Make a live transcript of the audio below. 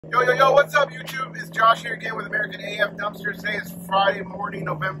Yo, what's up, YouTube? It's Josh here again with American AF Dumpsters. Today is Friday morning,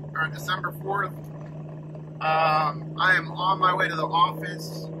 December 4th. I am on my way to the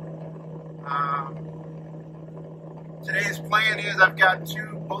office. Today's plan is I've got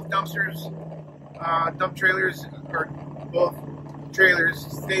both dumpsters, dump trailers, or both trailers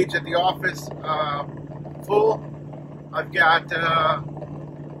staged at the office full. I've got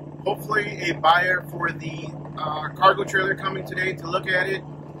hopefully a buyer for the cargo trailer coming today to look at it.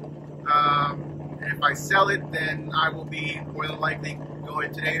 And if I sell it, then I will be more than likely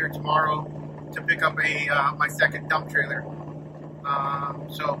going today or tomorrow to pick up my second dump trailer.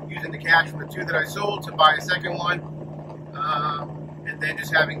 So using the cash from the two that I sold to buy a second one, and then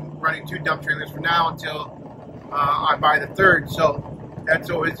just running two dump trailers for now until I buy the third. So that's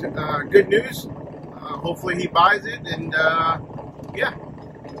always good news. Hopefully he buys it, and yeah,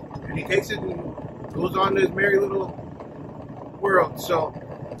 and he takes it and goes on to his merry little world. So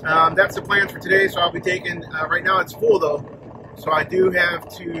that's the plans for today. So I'll be taking, right now it's full though, so I do have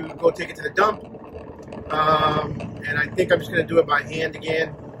to go take it to the dump, and I think I'm just going to do it by hand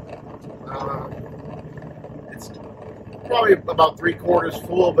again. It's probably about 3/4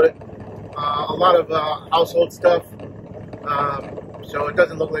 full, but a lot of household stuff, so it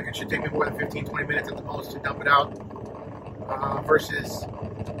doesn't look like it should take me more than 15-20 minutes at the most to dump it out, versus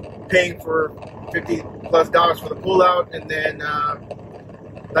paying for $50+ for the pullout and then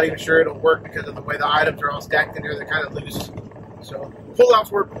not even sure it'll work because of the way the items are all stacked in there. They're kind of loose. So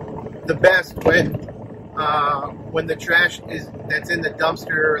pullouts work the best when the trash that's in the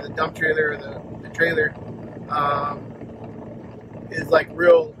dumpster or the dump trailer or the trailer is like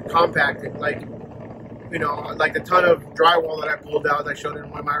real compacted, like, you know, like the ton of drywall that I pulled out that I showed in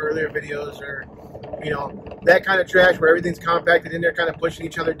one of my earlier videos, or, you know, that kind of trash where everything's compacted in there, kind of pushing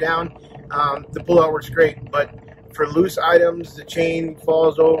each other down. The pullout works great, but for loose items, the chain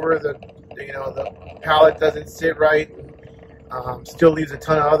falls over, the pallet doesn't sit right, still leaves a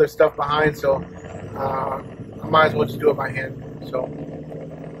ton of other stuff behind, so I might as well just do it by hand. So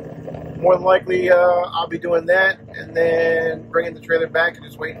more than likely I'll be doing that and then bringing the trailer back and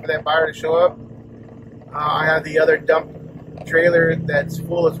just waiting for that buyer to show up. I have the other dump trailer that's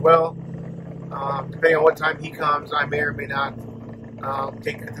full as well. Depending on what time he comes, I may or may not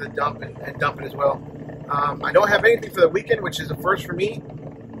take it to the dump and dump it as well. I don't have anything for the weekend, which is a first for me.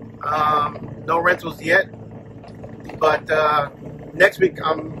 No rentals yet, but next week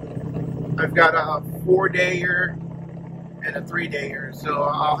I've got a 4-dayer and a 3-dayer, so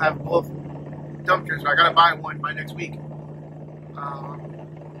I'll have both dumpsters. So I gotta buy one by next week.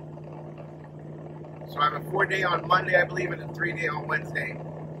 So I have a 4-day on Monday, I believe, and a 3-day on Wednesday.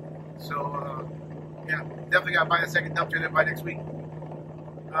 So yeah, definitely gotta buy a second dump trailer by next week.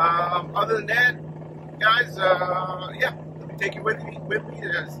 Other than that, guys, yeah, let me take you with me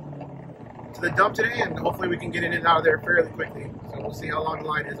to the dump today, and hopefully we can get in and out of there fairly quickly. So we'll see how long the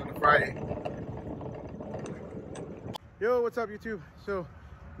line is on a Friday. Yo, what's up, YouTube? So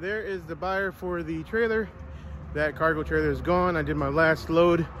there is the buyer for the trailer. That cargo trailer is gone. I did my last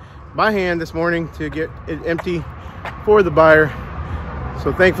load by hand this morning to get it empty for the buyer.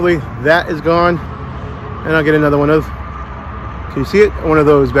 So thankfully that is gone, and I'll get another one of, can you see it? One of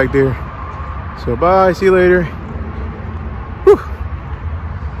those back there. So bye, see you later. Whew.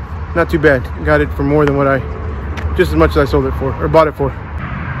 Not too bad. Got it for more than just as much as I sold it for, or bought it for.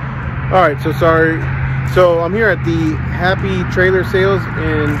 All right, so sorry. So I'm here at the Happy Trailer Sales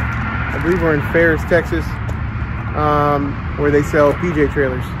in, I believe we're in Ferris, Texas, where they sell PJ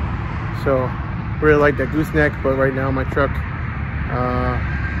trailers. So really like that gooseneck, but right now my truck,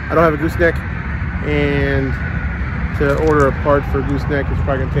 I don't have a gooseneck, and to order a part for gooseneck is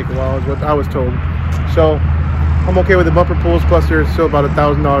probably gonna take a while, is what I was told. So I'm okay with the bumper pulls, plus they're still about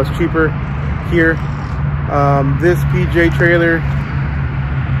 $1,000 cheaper here. This PJ trailer,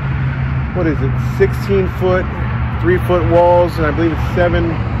 what is it, 16-foot, 3-foot walls, and I believe it's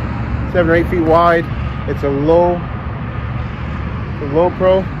 7 or 8 feet wide. It's a low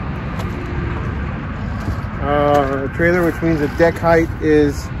pro trailer, which means the deck height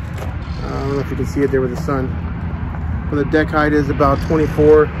is, I don't know if you can see it there with the sun, but the deck height is about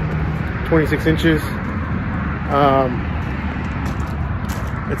 26 inches.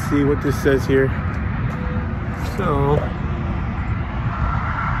 Let's see what this says here.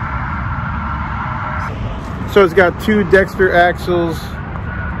 So it's got 2 Dexter axles.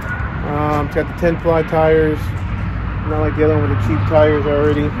 It's got the 10-ply tires, not like the other one with the cheap tires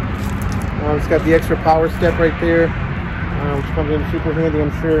already. It's got the extra power step right there, which comes in super handy,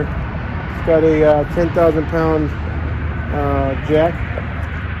 I'm sure. It's got a 10,000-pound jack,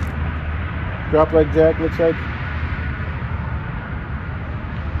 drop leg jack, looks like.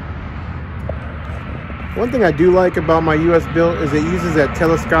 One thing I do like about my US Built is it uses that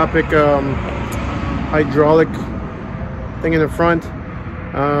telescopic hydraulic thing in the front.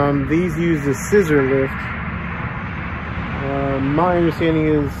 These use the scissor lift. My understanding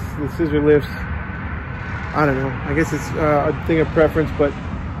is the scissor lifts, I don't know, I guess it's a thing of preference, but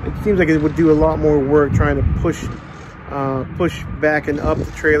it seems like it would do a lot more work trying to push back and up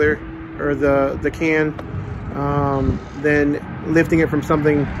the trailer or the can than lifting it from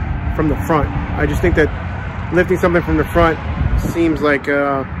something from the front. I just think that lifting something from the front seems like you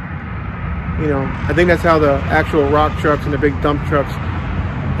know, I think that's how the actual rock trucks and the big dump trucks,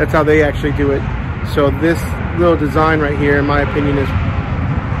 that's how they actually do it. So this little design right here, in my opinion, is,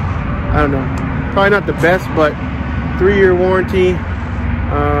 I don't know, probably not the best, but 3-year warranty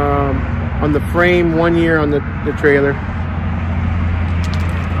on the frame, 1 year on the trailer.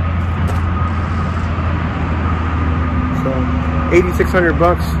 So 8,600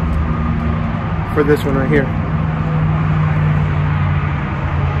 bucks for this one right here.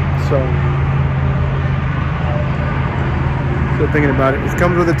 So still thinking about it. It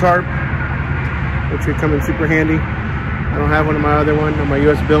comes with a tarp, which would come in super handy. I don't have one on my other one, on my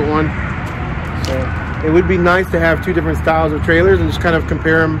US Built one. So it would be nice to have 2 different styles of trailers and just kind of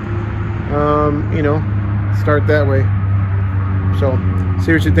compare them, you know, start that way. So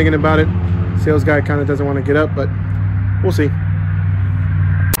seriously thinking about it. Sales guy kind of doesn't want to get up, but we'll see.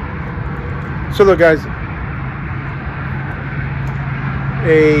 So look guys,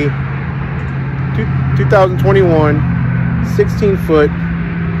 a 2021 16-foot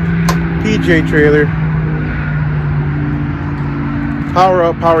PJ trailer, power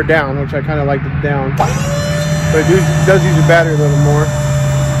up, power down, which I kind of like the down, but it does use a battery a little more.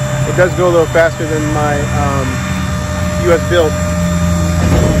 It does go a little faster than my US Built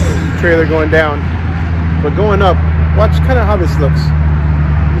trailer going down, but going up, watch kind of how this looks.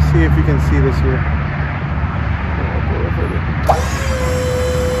 Let me see if you can see this here.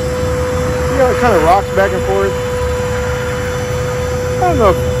 See how it kind of rocks back and forth? I don't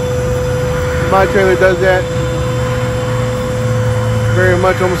know if my trailer does that very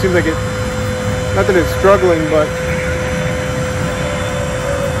much. Almost seems like it, not that it's struggling, but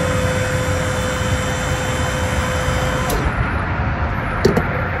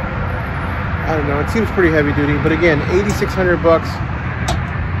I don't know, it seems pretty heavy duty. But again, 8,600 bucks.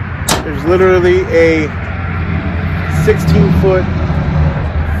 There's literally a 16-foot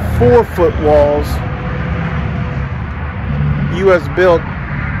 4-foot walls US Built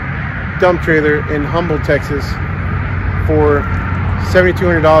dump trailer in Humble, Texas for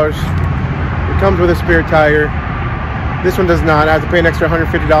 $7,200. It comes with a spare tire. This one does not. I have to pay an extra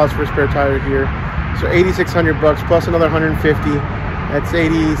 $150 for a spare tire here. So 8,600 bucks plus another 150. That's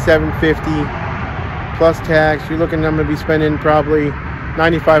 8,750 plus tax. You're looking, I'm going to be spending probably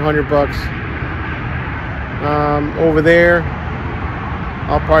 9,500 bucks. Over there,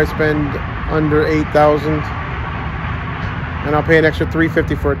 I'll probably spend under 8,000. And I'll pay an extra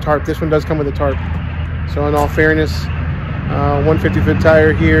 $350 for a tarp. This one does come with a tarp. So in all fairness, 150-foot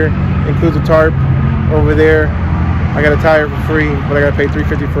tire here includes a tarp. Over there, I got a tire for free, but I got to pay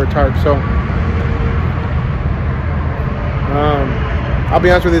 $350 for a tarp. So I'll be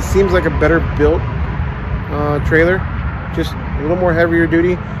honest with you, it seems like a better built trailer, just a little more heavier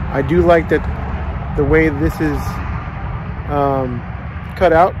duty. I do like that the way this is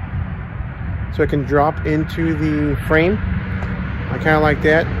cut out, so it can drop into the frame. I kind of like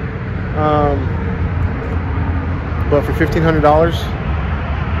that. But for $1,500,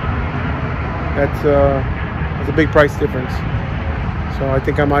 that's a big price difference. So I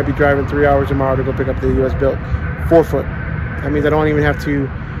think I might be driving 3 hours tomorrow to go pick up the US Built 4-foot. That means I don't even have to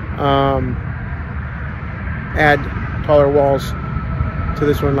add taller walls to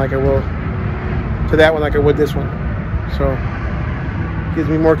this one like I will to that one like I would this one. So gives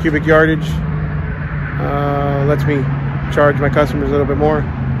me more cubic yardage, lets me charge my customers a little bit more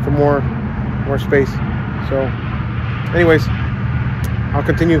for more space. So anyways, I'll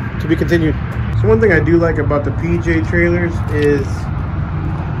continue to be continued. So one thing I do like about the PJ trailers is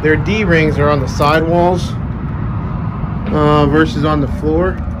their D-rings are on the sidewalls versus on the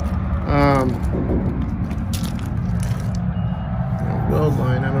floor. Weld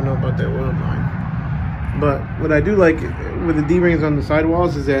line, I don't know about that weld line, but what I do like with the D-rings on the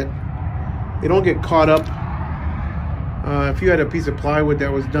sidewalls is that they don't get caught up. If you had a piece of plywood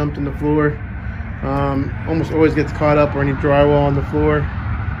that was dumped in the floor, almost always gets caught up, or any drywall on the floor.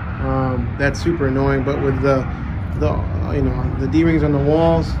 That's super annoying. But with the D-rings on the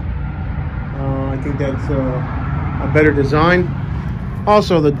walls, I think that's a better design.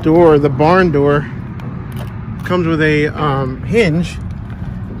 Also, the door, the barn door, comes with a hinge,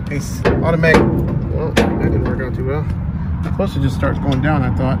 Nice. Automatic. Well, that didn't work out too well. It's supposed to just start going down,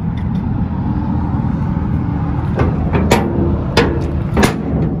 I thought.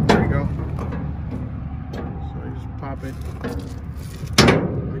 There you go. So you just pop it.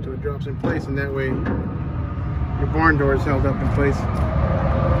 Wait till it drops in place, and that way your barn door is held up in place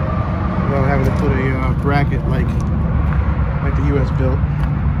without having to put a bracket like the US built.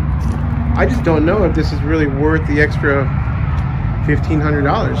 I just don't know if this is really worth the extra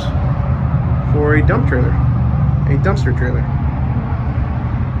 $1,500 for a dump trailer, a dumpster trailer.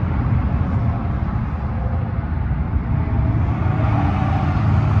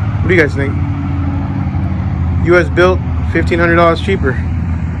 What do you guys think? US built, $1,500 cheaper.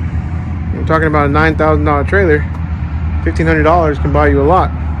 I'm talking about a $9,000 trailer. $1,500 can buy you a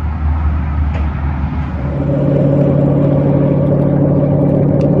lot.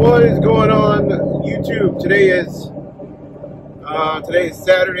 What is going on, YouTube? Today is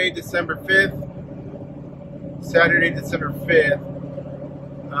Saturday, December 5th. Saturday, December 5th.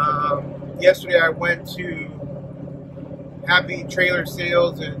 Yesterday I went to Happy Trailer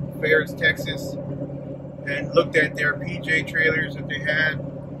Sales in Ferris, Texas, and looked at their PJ trailers that they had.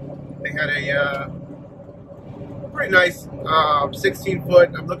 They had a pretty nice 16 foot.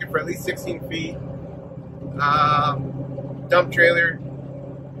 I'm looking for at least 16 feet dump trailer.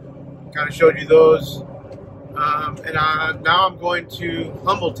 Kind of showed you those. And now I'm going to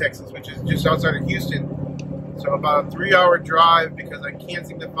Humble, Texas, which is just outside of Houston. So about a 3-hour drive because I can't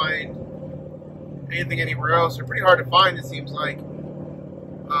seem to find anything anywhere else. They're pretty hard to find, it seems like.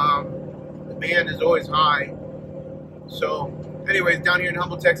 Demand is always high. So anyways, down here in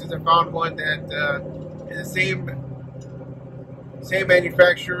Humble, Texas, I found one that is the same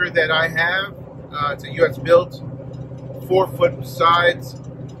manufacturer that I have. It's a US built, 4-foot sides,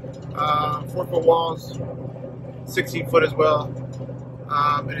 4-foot walls, 16 foot as well,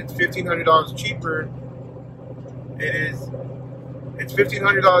 and it's $1,500 cheaper. It's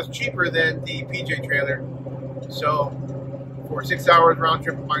 $1,500 cheaper than the PJ trailer. So for 6 hours round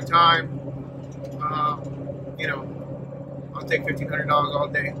trip of my time, you know, I'll take $1,500 all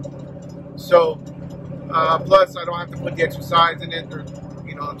day. So plus I don't have to put the extra sides in it, or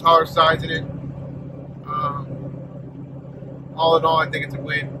the taller sides in it. All in all, I think it's a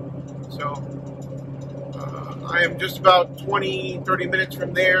win. So I am just about 20-30 minutes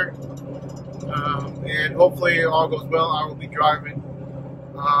from there, and hopefully it all goes well. I will be driving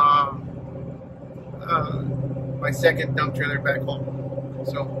my second dump trailer back home.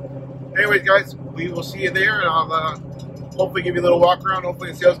 So anyways, guys, we will see you there, and I'll hopefully give you a little walk around.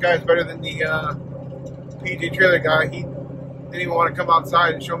 Hopefully the sales guy is better than the PJ trailer guy. He didn't even want to come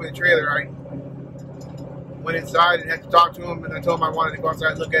outside and show me the trailer. I went inside and had to talk to him, and I told him I wanted to go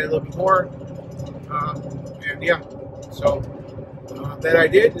outside and look at it a little bit more. And yeah, so that I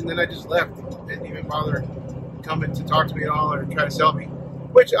did, and then I just left. Didn't even bother coming to talk to me at all or try to sell me.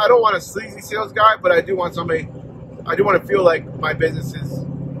 Which, I don't want a sleazy sales guy, but I do want somebody, I do want to feel like my business is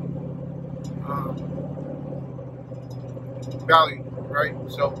valued, right?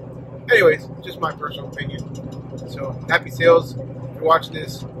 So anyways, just my personal opinion. So happy sales. If you're watching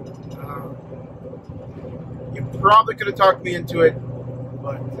this, you probably could have talked me into it,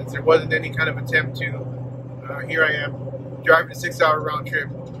 but since there wasn't any kind of attempt to, here I am, driving a 6-hour round trip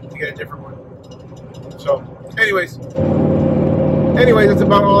to get a different one. So, anyways, that's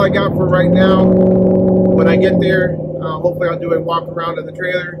about all I got for right now. When I get there, hopefully I'll do a walk around of the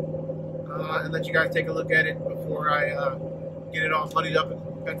trailer and let you guys take a look at it before I get it all muddied up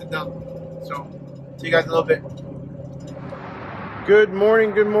at the dump. So, see you guys in a little bit. Good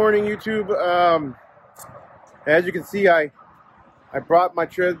morning, YouTube. As you can see, I brought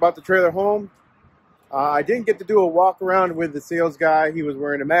the trailer home. I didn't get to do a walk around with the sales guy. He was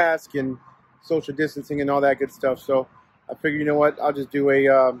wearing a mask and social distancing and all that good stuff. So I figured, you know what, I'll just do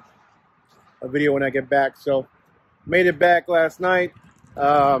a video when I get back. So made it back last night.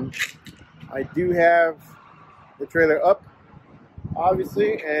 I do have the trailer up,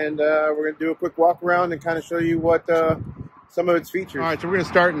 obviously, and we're going to do a quick walk around and kind of show you what some of its features. All right, so we're going to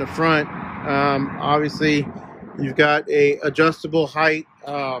start in the front. Obviously, you've got a adjustable height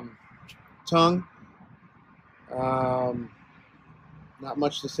tongue. Not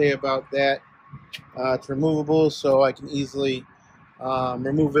much to say about that. It's removable, so I can easily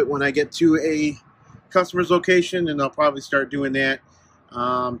remove it when I get to a customer's location, and I'll probably start doing that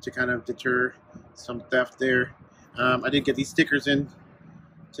to kind of deter some theft there. I did get these stickers in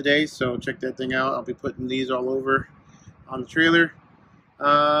today, so check that thing out. I'll be putting these all over on the trailer.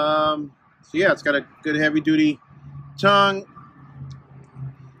 So yeah, it's got a good heavy-duty tongue.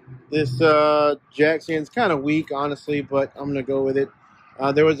 This jack stand's kind of weak, honestly, but I'm gonna go with it.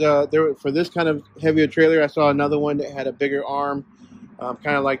 For this kind of heavier trailer, I saw another one that had a bigger arm,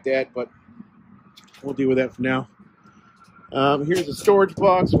 kind of like that, but we'll deal with that for now. Here's the storage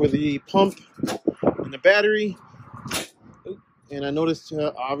box with the pump and the battery. And I noticed,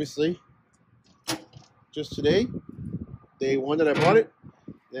 obviously, just today, day one that I bought it,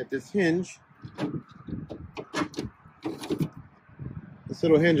 that this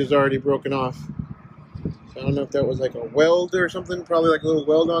little hinge is already broken off. So I don't know if that was like a weld or something, probably like a little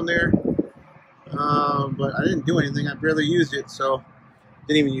weld on there. But I didn't do anything. I barely used it, so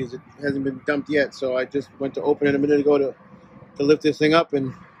didn't even use it. It hasn't been dumped yet, so I just went to open it a minute ago to lift this thing up,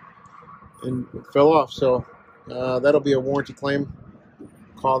 and it fell off. So that'll be a warranty claim.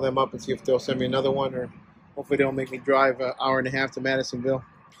 Call them up and see if they'll send me another one, or hopefully they'll make me drive an hour and a half to Madisonville.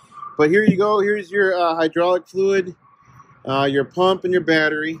 But here you go. Here's your hydraulic fluid, your pump, and your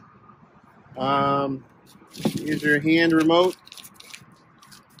battery. Here's your hand remote.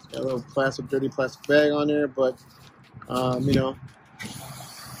 It's got a little dirty plastic bag on there, but you know,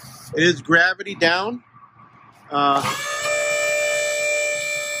 it is gravity down.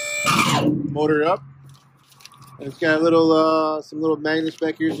 Motor up. And it's got a little, some little magnets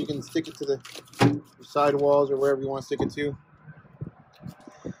back here, so you can stick it to the side walls or wherever you want to stick it to.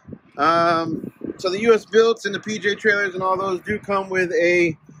 So the US Builts and the PJ trailers and all those do come with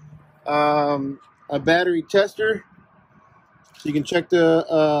a battery tester. So you can check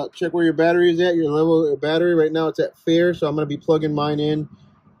where your battery is at, your level of battery. Right now it's at fair, so I'm going to be plugging mine in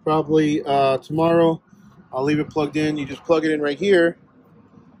probably tomorrow. I'll leave it plugged in. You just plug it in right here,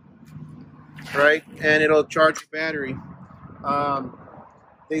 right, and it'll charge your battery.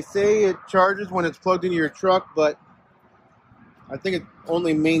 They say it charges when it's plugged into your truck, but I think it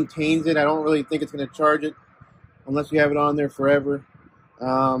only maintains it. I don't really think it's going to charge it unless you have it on there forever.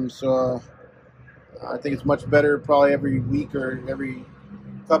 So I think it's much better probably every week or every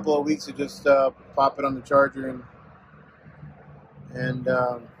couple of weeks to just pop it on the charger and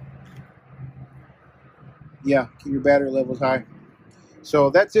yeah, keep your battery levels high. So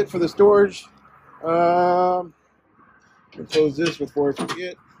that's it for the storage. I'll close this before I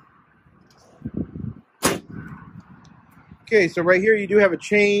forget. Okay, so right here you do have a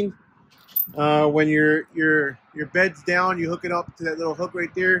chain. When your bed's down, you hook it up to that little hook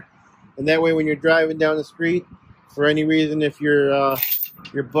right there, and that way when you're driving down the street, for any reason, if your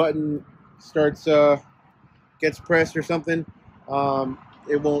button starts gets pressed or something,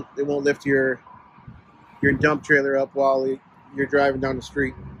 it won't lift your dump trailer up while you're driving down the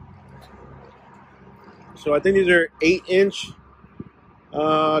street. So I think these are 8-inch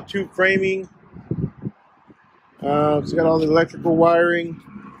tube framing. It's got all the electrical wiring.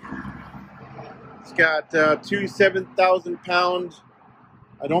 It's got two 7,000-pound.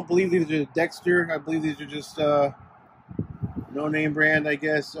 I don't believe these are Dexter. I believe these are just no-name brand, I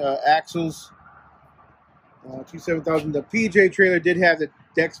guess, axles. Two 7,000. The PJ trailer did have the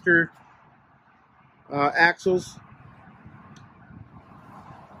Dexter axles.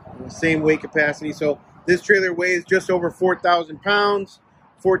 Same weight capacity. So this trailer weighs just over 4,000 pounds.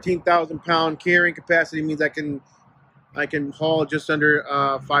 14,000 pound carrying capacity means I can haul just under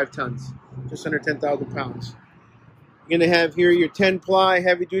 5 tons, just under 10,000 pounds. You're gonna have here your 10-ply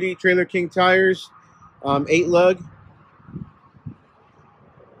heavy-duty Trailer King tires, 8-lug.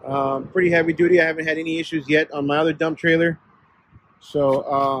 Pretty heavy-duty. I haven't had any issues yet on my other dump trailer.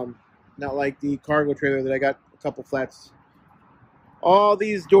 So not like the cargo trailer that I got a couple flats. All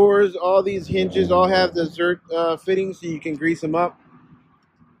these doors, all these hinges, all have the Zert fittings, so you can grease them up.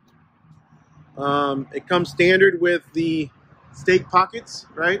 It comes standard with the stake pockets,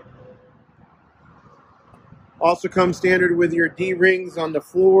 right? Also comes standard with your D-rings on the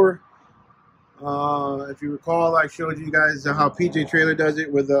floor. If you recall, I showed you guys how PJ Trailer does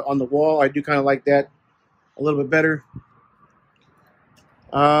it with on the wall. I do kind of like that a little bit better.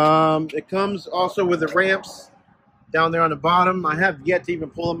 It comes also with the ramps down there on the bottom. I have yet to even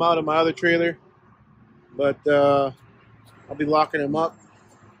pull them out of my other trailer, but I'll be locking them up.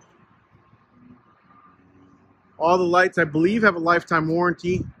 All the lights, I believe, have a lifetime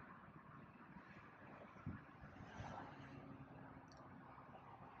warranty.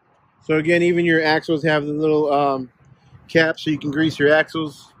 So again, even your axles have the little cap so you can grease your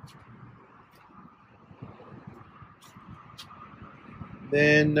axles.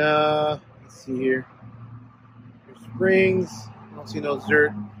 Then, let's see here. Your springs. I don't see no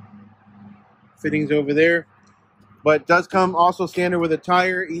Zert fittings over there. But it does come also standard with a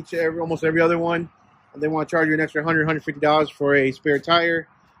tire, almost every other one. And they want to charge you an extra $100, $150 for a spare tire.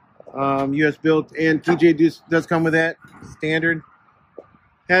 US Built and PJ does come with that, standard.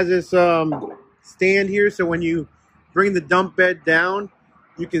 Has this stand here, so when you bring the dump bed down,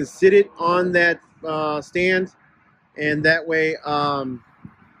 you can sit it on that stand, and that way,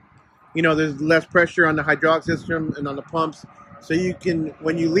 you know, there's less pressure on the hydraulic system and on the pumps. So you can,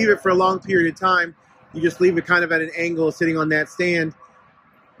 when you leave it for a long period of time, you just leave it kind of at an angle sitting on that stand.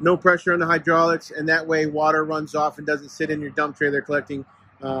 No pressure on the hydraulics, and that way water runs off and doesn't sit in your dump trailer collecting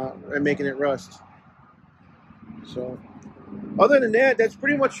and making it rust. So other than that, that's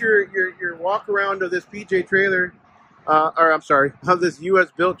pretty much your walk around of this PJ trailer, or I'm sorry, of this US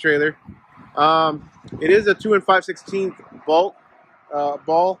built trailer. It is a 2 5/16 bolt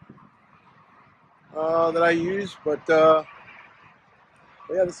ball that I use, but yeah,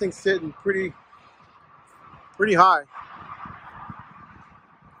 this thing's sitting pretty high.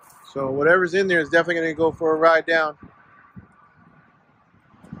 So whatever's in there is definitely going to go for a ride down.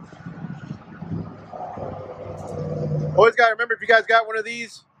 Always got to remember, if you guys got one of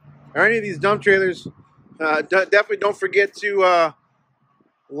these or any of these dump trailers, definitely don't forget to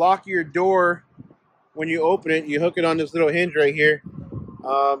lock your door when you open it. You hook it on this little hinge right here.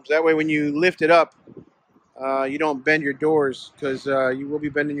 So that way when you lift it up, you don't bend your doors, because you will be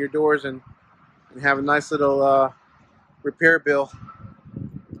bending your doors and have a nice little repair bill.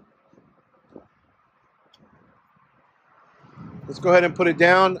 Let's go ahead and put it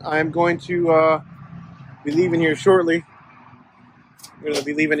down. I'm going to be leaving here shortly. I'm going to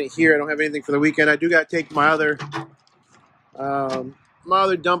be leaving it here. I don't have anything for the weekend. I do got to take my other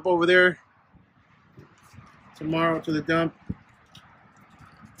dump over there tomorrow to the dump,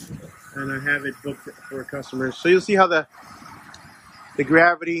 and I have it booked for customers. So you'll see how the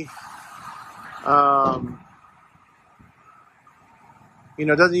gravity, you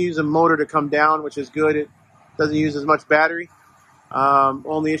know, doesn't use a motor to come down, which is good. It doesn't use as much battery.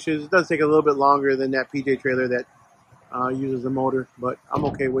 Only issue is it does take a little bit longer than that PJ trailer that uses a motor, but I'm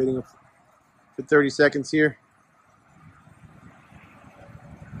okay waiting for 30 seconds here.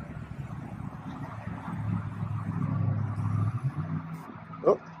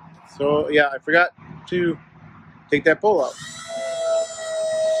 Oh, so yeah, I forgot to take that pole out.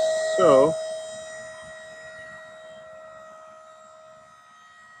 So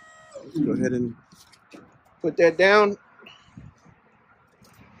let's go ahead and put that down.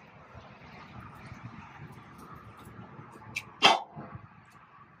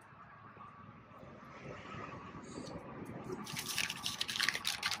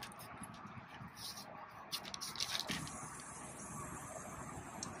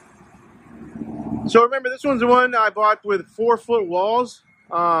 So remember, this one's the one I bought with 4-foot walls.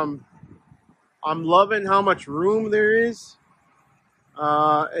 I'm loving how much room there is.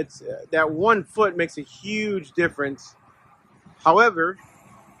 It's that 1 foot makes a huge difference. However,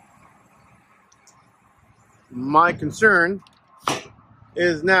 my concern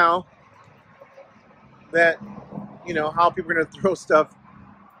is now that, you know, how people are going to throw stuff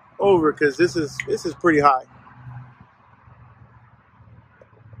over, because this is pretty high.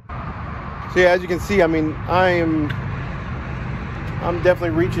 So yeah, as you can see, I mean, I'm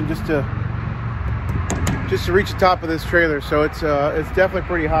definitely reaching just to reach the top of this trailer. So it's definitely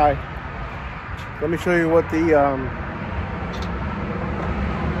pretty high. Let me show you what the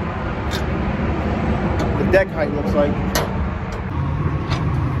deck height looks like.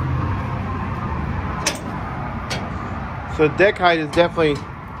 So deck height is definitely,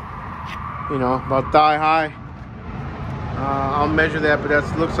 you know, about thigh high. I'll measure that, but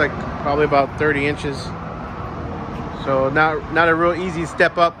that looks like probably about 30 inches. So not a real easy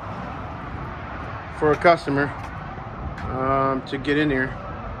step up for a customer to get in there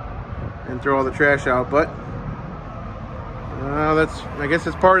and throw all the trash out. But I guess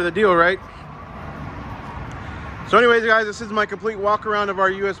it's part of the deal, right? So anyways, guys, this is my complete walk around of our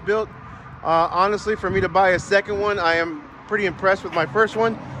US built. Honestly, for me to buy a second one, I am pretty impressed with my first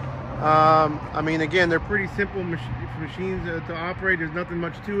one. I mean, again, they're pretty simple machines to operate. There's nothing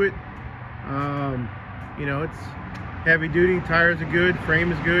much to it. You know, it's heavy duty, tires are good,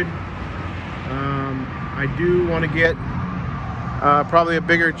 frame is good. I do want to get probably a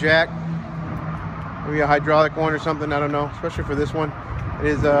bigger jack, maybe a hydraulic one or something, I don't know, especially for this one. It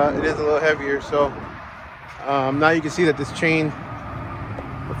is a little heavier. So now you can see that this chain,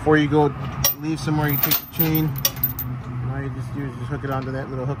 before you go leave somewhere, you take the chain. Now you just hook it onto that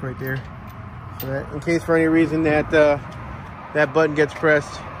little hook right there, so that in case for any reason that that button gets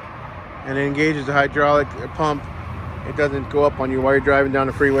pressed and it engages the hydraulic pump, it doesn't go up on you while you're driving down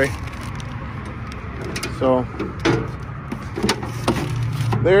the freeway. So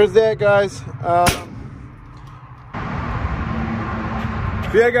there's that, guys.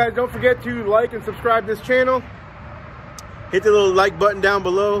 So yeah, guys, don't forget to like and subscribe this channel. Hit the little like button down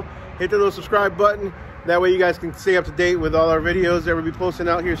below. Hit the little subscribe button. That way you guys can stay up to date with all our videos that we'll be posting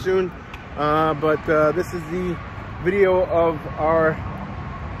out here soon. This is the video of our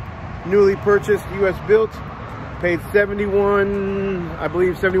newly purchased US built. Paid $71, I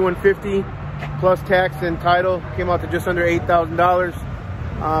believe $71.50 plus tax and title. Came out to just under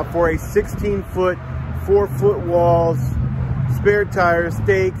 $8,000 for a 16-foot, 4-foot walls, spare tires,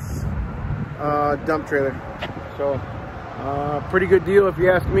 stakes, dump trailer. So pretty good deal if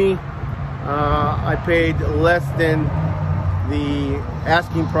you ask me. I paid less than the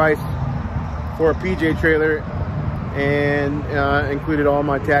asking price for a PJ trailer, and included all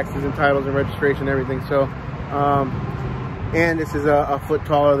my taxes and titles and registration and everything. So and this is a foot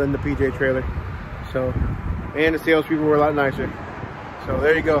taller than the PJ trailer. So, and the salespeople were a lot nicer. So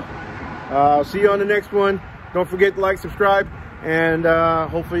there you go. I'll see you on the next one. Don't forget to like, subscribe, and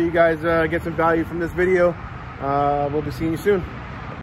hopefully you guys get some value from this video. We'll be seeing you soon.